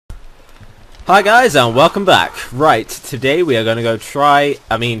Hi guys and welcome back. Right, today we are going to go try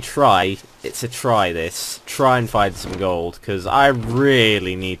and find some gold, because I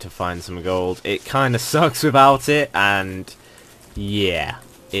really need to find some gold. It kind of sucks without it, and yeah,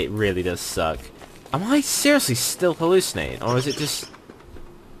 it really does suck. Am I seriously still hallucinating, or is it just...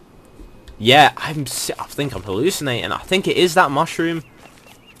 Yeah, I think I'm hallucinating. I think it is that mushroom.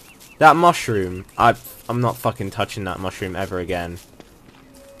 That mushroom. I'm not fucking touching that mushroom ever again.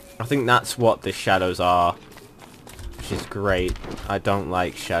 I think that's what the shadows are, which is great. I don't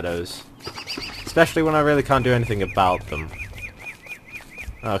like shadows, especially when I really can't do anything about them.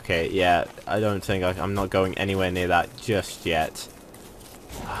 Okay, yeah, I don't think I'm not going anywhere near that just yet.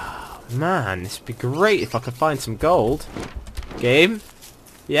 Man, this would be great if I could find some gold. Game?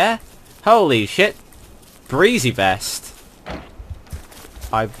 Yeah? Holy shit. Breezy vest.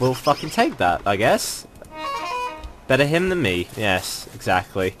 I will fucking take that, I guess. Better him than me. Yes,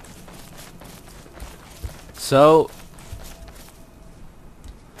 exactly. So...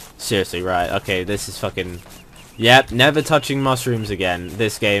 Seriously, right, okay, this is fucking... Yep, never touching mushrooms again.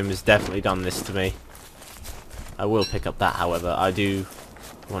 This game has definitely done this to me. I will pick up that, however. I do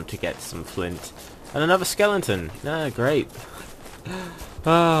want to get some flint. And another skeleton. Ah, great.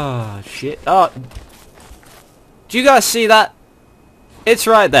 Ah, shit. Oh! Do you guys see that? It's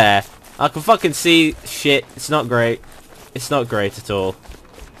right there. I can fucking see shit. It's not great. It's not great at all.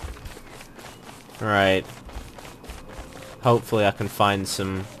 Right. Hopefully I can find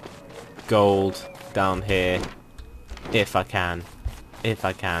some gold down here. If I can. If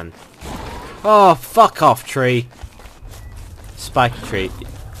I can. Oh, fuck off, tree. Spiky tree.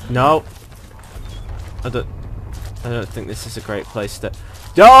 No. I don't think this is a great place to...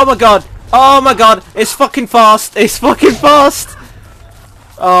 Oh my god! Oh my god! It's fucking fast! It's fucking fast!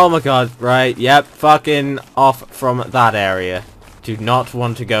 Oh my god, right, yep, fucking off from that area. Do not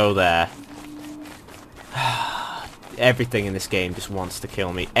want to go there. Everything in this game just wants to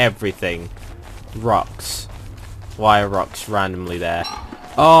kill me. Everything. Rocks. Why are rocks randomly there?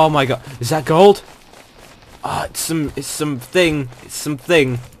 Oh my god, is that gold? Oh, it's something. Just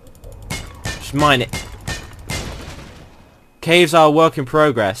mine it. Caves are a work in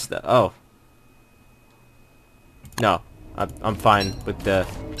progress. Oh. No. I'm fine with the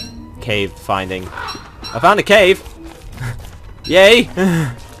cave finding. I found a cave! Yay!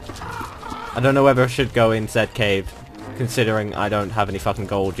 I don't know whether I should go in said cave, considering I don't have any fucking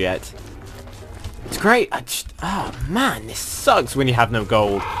gold yet. It's great! Oh man, this sucks when you have no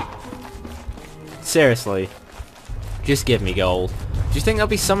gold. Seriously. Just give me gold. Do you think there'll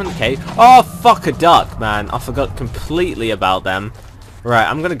be some in the cave? Oh, fuck a duck, man. I forgot completely about them. Right,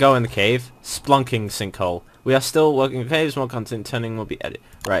 I'm gonna go in the cave. Splunking sinkhole. We are still working in caves. More content turning will be edited.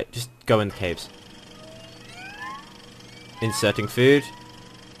 Right, just go in the caves. Inserting food.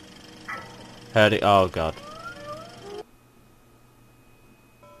 Herding. Oh god.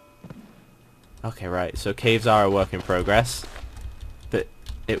 Okay, right. So caves are a work in progress, but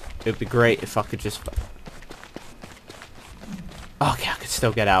it'd be great if I could just. Okay, I could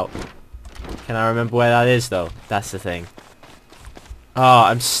still get out. Can I remember where that is though? That's the thing. Oh,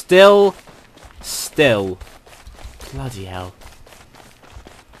 I'm still. Bloody hell.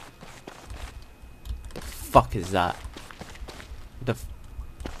 The fuck is that?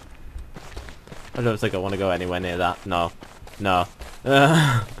 I don't think I want to go anywhere near that. No. No.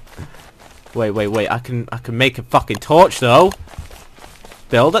 Wait. I can make a fucking torch though.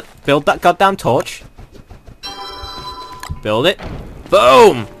 Build it. Build that goddamn torch. Build it.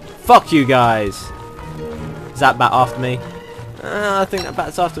 Boom! Fuck you guys. Is that bat after me? I think that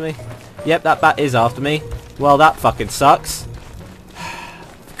bat's after me. Yep, that bat is after me. Well, that fucking sucks.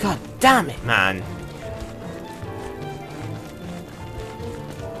 God damn it, man.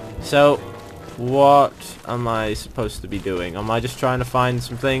 So, what am I supposed to be doing? Am I just trying to find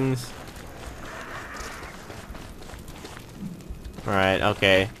some things? Right,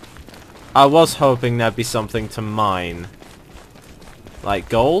 okay. I was hoping there'd be something to mine. Like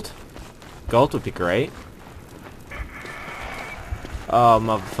gold? Gold would be great. Oh,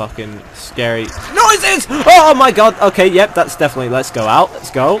 motherfucking scary noises! Oh my god! Okay, yep, that's definitely... Let's go out.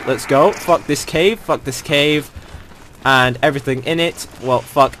 Let's go. Fuck this cave. Fuck this cave. And everything in it. Well,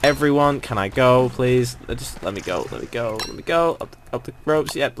 fuck everyone. Can I go, please? Just let me go. Let me go. Up the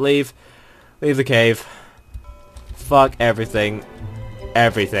ropes. Yep, leave. Leave the cave. Fuck everything.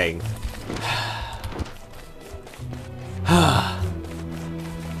 Everything.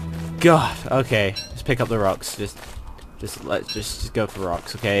 God. Okay. Let's pick up the rocks. Let's just go for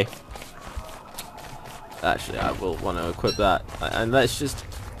rocks, okay? Actually, I will want to equip that. And let's just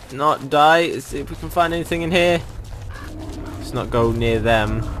not die. See if we can find anything in here. Let's not go near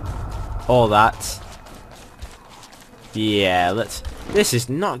them. all that. Yeah, let's... This is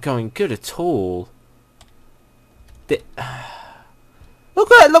not going good at all.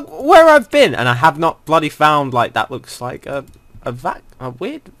 Look where I've been, and I have not bloody found, like, that looks like a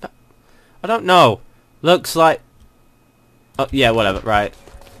weird... I don't know. Looks like... Oh, yeah, whatever, right.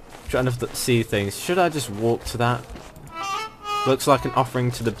 Trying to see things. Should I just walk to that? Looks like an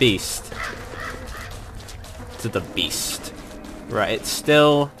offering to the beast. To the beast. Right, it's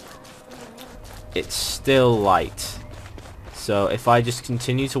still light. So if I just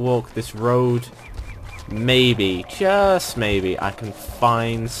continue to walk this road, maybe, just maybe, I can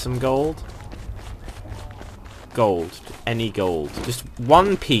find some gold. Gold. Any gold. Just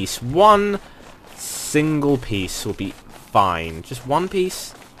one piece. One single piece will be fine. Just one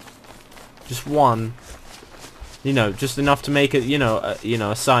piece. Just one. You know, just enough to make it, you know,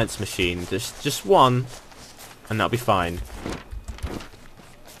 a science machine. Just one. And that'll be fine.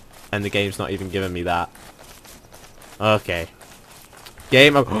 And the game's not even giving me that. Okay.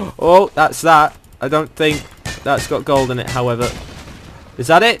 Game of... Oh, that's that. I don't think that's got gold in it, however. Is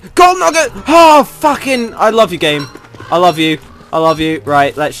that it? Gold nugget! Oh, fucking... I love you, game. I love you. I love you.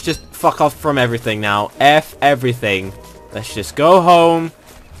 Right, let's just fuck off from everything now. F everything. Let's just go home.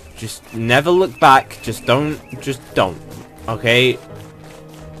 Just never look back. Just don't. Okay?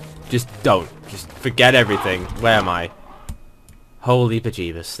 Just don't. Just forget everything. Where am I? Holy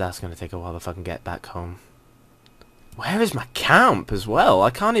bejeebus. That's going to take a while to fucking get back home. Where is my camp as well? I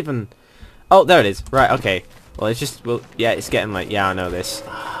can't even... Oh, there it is. Right, okay. Well, it's just... Well, yeah, it's getting late. Yeah, I know this.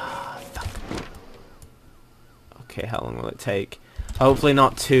 Fuck. Okay, how long will it take? Hopefully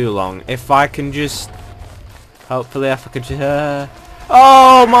not too long. If I can just... Hopefully if I could just...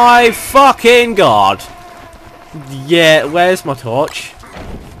 Oh my fucking god! Yeah, where's my torch?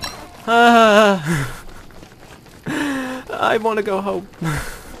 I want to go home.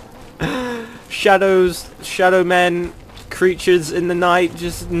 Shadows, shadow men, creatures in the night,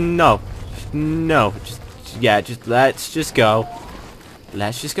 just no. No, just, yeah, just, let's just go.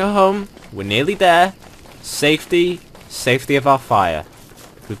 Let's just go home. We're nearly there. Safety of our fire.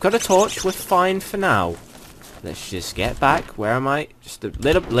 If we've got a torch, we're fine for now. Let's just get back. Where am I? Just a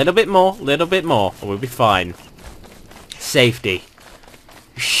little bit more, and we'll be fine. Safety.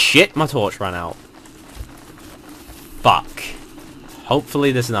 Shit, my torch ran out. Fuck.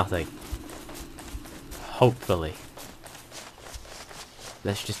 Hopefully there's nothing. Hopefully.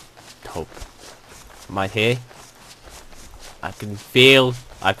 Let's just hope. Am I here? I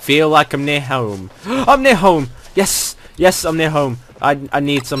feel like I'm near home. I'm near home! Yes! Yes, I'm near home. I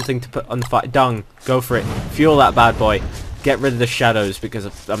need something to put on the fire. Dung. Go for it. Fuel that bad boy. Get rid of the shadows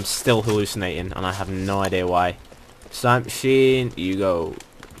because I'm still hallucinating and I have no idea why. Science machine, you go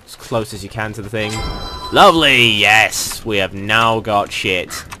as close as you can to the thing. Lovely! Yes! We have now got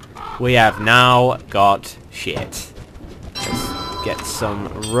shit. We have now got shit. Let's get some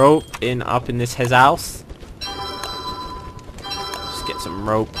rope up in this his house. Just get some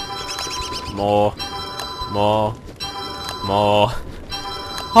rope. More.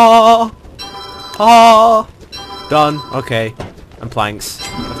 Ah! Ah! Done. Okay. And planks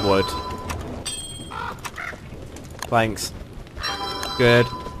of wood. Planks. Good.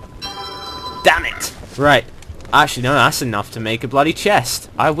 Damn it! Right. Actually, no, that's enough to make a bloody chest.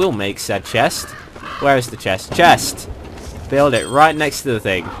 I will make said chest. Where is the chest? Chest! Build it right next to the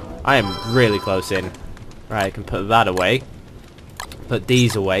thing. I am really close in. Right, I can put that away. Put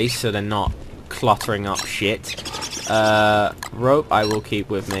these away so they're not cluttering up shit. Rope I will keep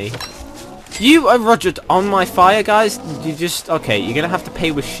with me. You are Roger on my fire, guys. You just... Okay, you're gonna have to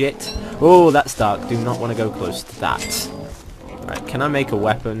pay with shit. Oh, that's dark. Do not want to go close to that. Right, can I make a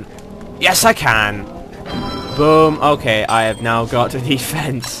weapon? Yes, I can. Boom. Okay, I have now got a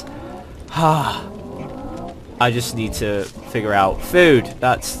defense. I just need to figure out food.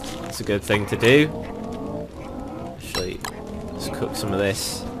 That's a good thing to do. Actually, let's cook some of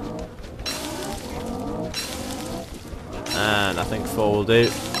this. And I think 4 will do.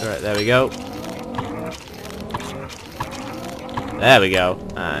 Alright, there we go. There we go.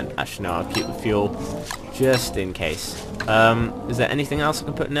 And actually, no, I'll keep the fuel just in case. Is there anything else I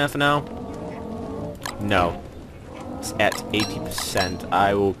can put in there for now? No. It's at 80%.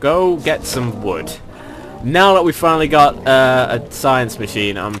 I will go get some wood. Now that we finally got a science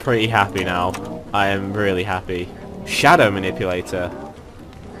machine, I'm pretty happy now. I am really happy. Shadow manipulator.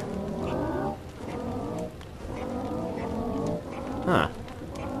 Huh.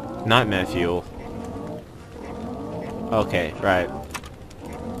 Nightmare fuel. Okay, right.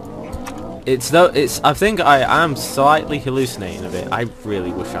 I think I am slightly hallucinating a bit. I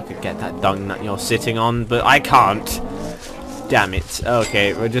really wish I could get that dung that you're sitting on, but I can't. Damn it.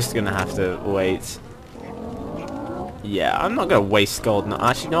 Okay, we're just gonna have to wait. Yeah, I'm not gonna waste gold. No,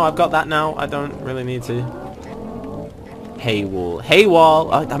 actually, no, I've got that now. I don't really need to. Hay wall. Hay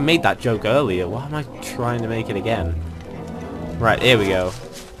wall! I made that joke earlier. Why am I trying to make it again? Right, here we go.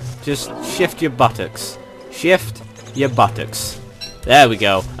 Just shift your buttocks. Shift your buttocks. There we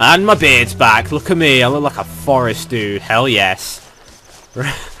go. And my beard's back. Look at me. I look like a forest dude. Hell yes.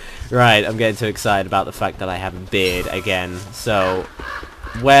 Right, I'm getting too excited about the fact that I have a beard again. So,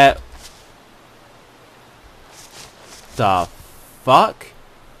 where... the fuck?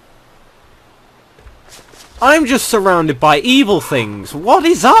 I'm just surrounded by evil things. What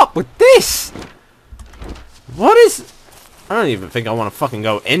is up with this? What is... I don't even think I want to fucking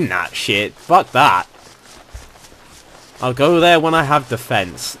go in that shit. Fuck that. I'll go there when I have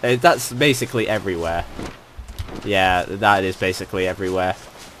defense. That's basically everywhere. Yeah, that is basically everywhere.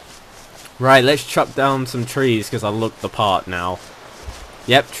 Right, let's chop down some trees because I look the part now.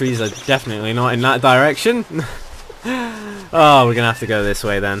 Yep, trees are definitely not in that direction. Oh, we're gonna have to go this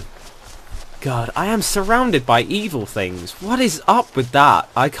way then. God, I am surrounded by evil things. What is up with that?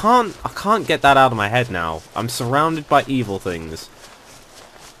 I can't get that out of my head now. I'm surrounded by evil things.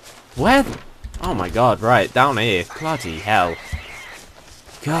 Where? Oh my god, right, down here. Bloody hell.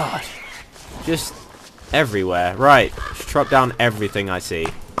 God. Just everywhere. Right, just chop down everything I see.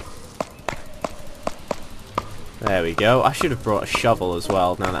 There we go. I should have brought a shovel as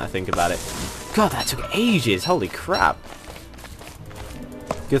well, now that I think about it. God, that took ages. Holy crap.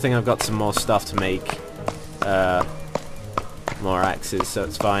 Good thing I've got some more stuff to make more axes, so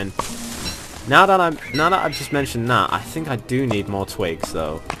it's fine. Now that I've just mentioned that, I think I do need more twigs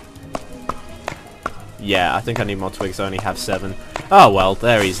though. Yeah, I think I need more twigs. I only have 7. Oh well,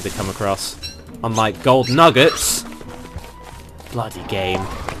 they're easy to come across. Unlike gold nuggets. Bloody game.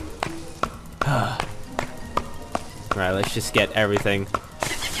 Right, let's just get everything.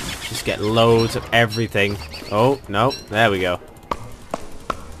 Just get loads of everything. Oh, no. There we go.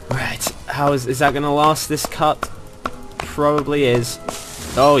 Right. How is that going to last this cut? Probably is.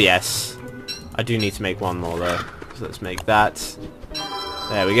 Oh, yes. I do need to make one more, though. So let's make that.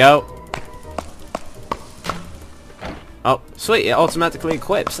 There we go. Oh, sweet. It automatically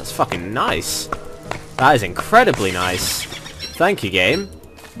equips. That's fucking nice. That is incredibly nice. Thank you, game.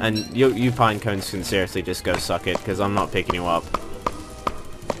 And you pine cones can seriously just go suck it, because I'm not picking you up.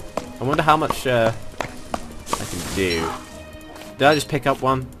 I wonder how much I can do. Did I just pick up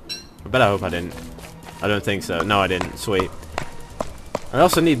one? I better hope I didn't. I don't think so. No, I didn't. Sweet. I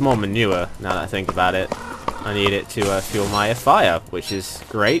also need more manure, now that I think about it. I need it to fuel my fire, which is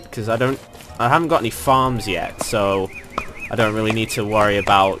great, because I haven't got any farms yet, so I don't really need to worry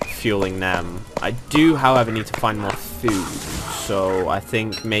about fueling them. I do, however, need to find more food, so I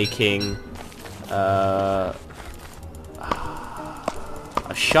think making a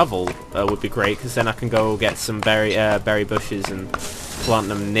shovel would be great, because then I can go get some berry bushes and plant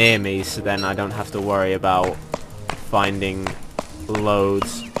them near me, so then I don't have to worry about finding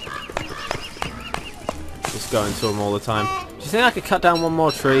loads. Just going to them all the time. Do you think I could cut down one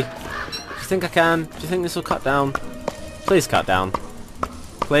more tree? Do you think I can? Do you think this will cut down? Please cut down.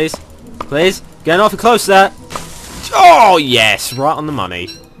 Please? Please? Getting awfully close to that. Oh, yes! Right on the money.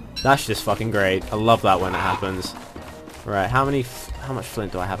 That's just fucking great. I love that when it happens. Right, how much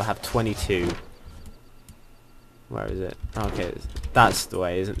flint do I have? I have 22. Where is it? Okay, that's the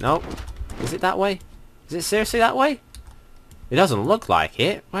way, isn't it? Nope. Is it that way? Is it seriously that way? It doesn't look like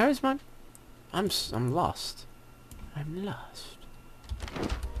it. Where is my... I'm lost. I'm lost.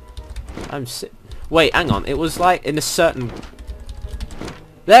 Wait, hang on. It was like in a certain...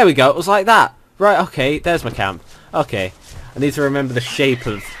 There we go. It was like that. Right, okay. There's my camp. Okay. I need to remember the shape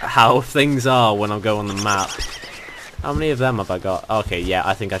of how things are when I go on the map. How many of them have I got? Okay, yeah.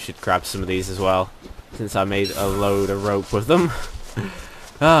 I think I should grab some of these as well, since I made a load of rope with them.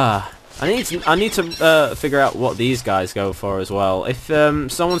 I need to figure out what these guys go for as well. If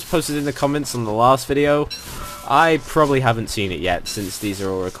someone's posted in the comments on the last video, I probably haven't seen it yet, since these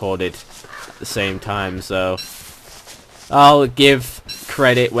are all recorded at the same time, so I'll give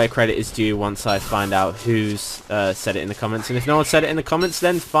credit where credit is due once I find out who's said it in the comments. And if no one said it in the comments,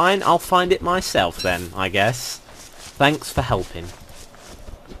 then fine, I'll find it myself then, I guess. Thanks for helping.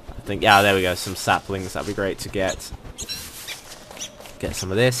 I think, yeah, there we go, some saplings. That'd be great to get. Get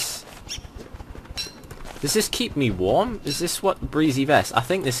some of this. Does this keep me warm? Is this what breezy vest? I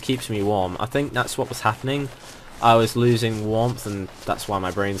think this keeps me warm. I think that's what was happening. I was losing warmth, and that's why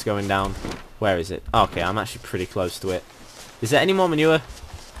my brain's going down. Where is it? Okay, I'm actually pretty close to it. Is there any more manure?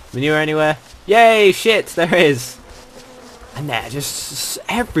 Manure anywhere? Yay! Shit, there is. And they're just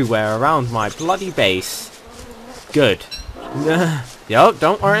everywhere around my bloody base. Good. Yo,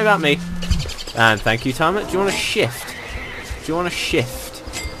 don't worry about me. And thank you, timer. Do you want to shift? Do you want to shift?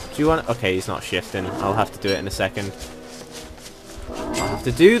 Do you want to... Okay, he's not shifting. I'll have to do it in a second. I'll have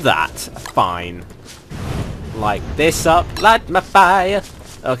to do that. Fine. Light this up. Light my fire.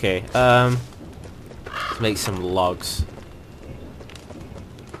 Okay, let's make some logs.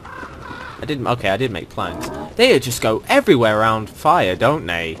 I did make planks. They just go everywhere around fire, don't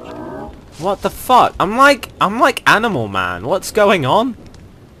they? What the fuck? I'm like Animal Man. What's going on?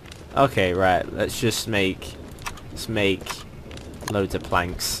 Okay, right. Let's make loads of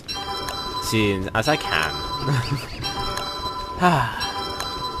planks. Soon as I can.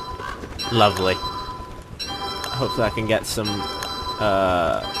 Lovely. Hopefully I can get some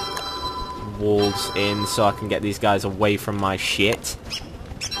walls in so I can get these guys away from my shit.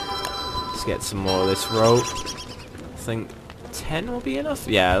 Let's get some more of this rope. I think 10 will be enough?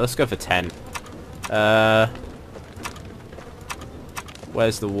 Yeah, let's go for 10.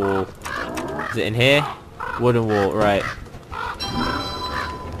 Where's the wall? Is it in here? Wooden wall, right.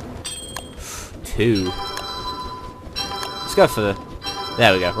 2. Let's go for the...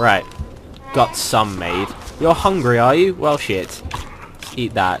 There we go, right. Got some made. You're hungry, are you? Well, shit.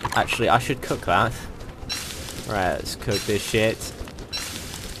 Eat that. Actually, I should cook that. Right, let's cook this shit.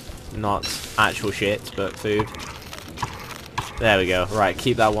 Not actual shit, but food. There we go. Right,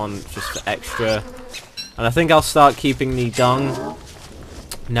 keep that one just for extra. And I think I'll start keeping the dung.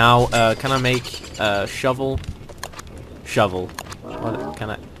 Now, can I make a shovel? Shovel. What can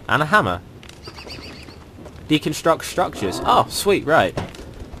I... And a hammer. Deconstruct structures. Oh, sweet, right.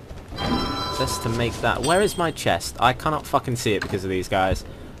 Just to make that... Where is my chest? I cannot fucking see it because of these guys.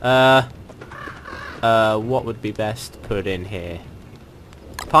 What would be best to put in here?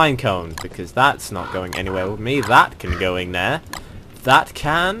 Pine cone, because that's not going anywhere with me. That can go in there. That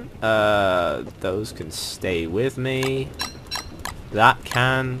can. Those can stay with me. That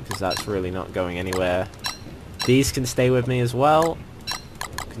can, because that's really not going anywhere. These can stay with me as well.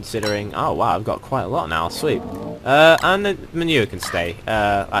 Considering... Oh, wow, I've got quite a lot now. Sweet. And the manure can stay.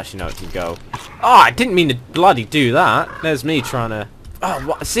 Actually, no, it can go. Oh, I didn't mean to bloody do that. There's me trying to... Oh,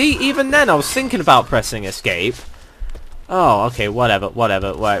 what? See, even then I was thinking about pressing escape. Oh, okay, whatever.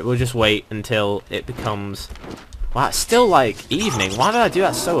 Right, we'll just wait until it becomes... Wow, it's still, like, evening. Why did I do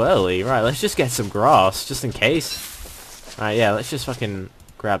that so early? Right, let's just get some grass, just in case. Alright, yeah, let's just fucking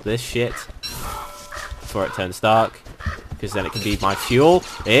grab this shit before it turns dark. Because then it can be my fuel.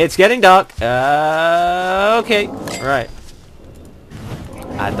 It's getting dark. Okay. Right.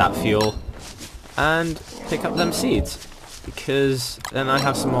 Add that fuel. And pick up them seeds. Because then I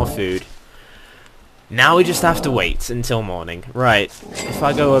have some more food. Now we just have to wait until morning. Right. If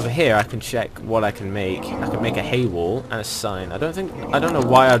I go over here, I can check what I can make. I can make a hay wall and a sign. I don't know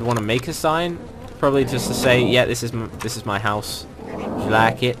why I'd want to make a sign. Probably just to say, yeah, this is my house. Do you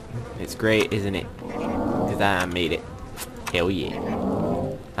like it? It's great, isn't it? Because I made it. Hell yeah.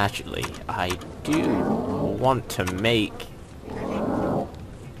 Actually, I do want to make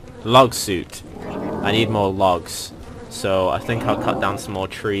log suit. I need more logs. So I think I'll cut down some more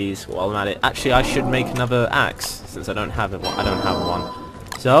trees while I'm at it. Actually, I should make another axe since I don't have it. I don't have one.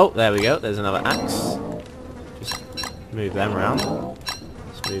 So there we go. There's another axe. Just move them around.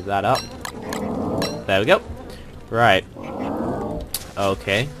 Let's move that up. There we go. Right.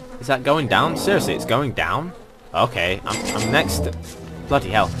 Okay. Is that going down? Seriously, it's going down? Okay. I'm next. Bloody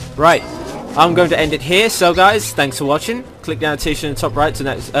hell. Right. I'm going to end it here. So guys, thanks for watching. Click the annotation in the top right to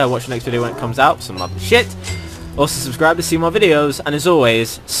watch the next video when it comes out. Some other shit. Also subscribe to see more videos, and as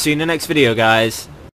always, see you in the next video, guys.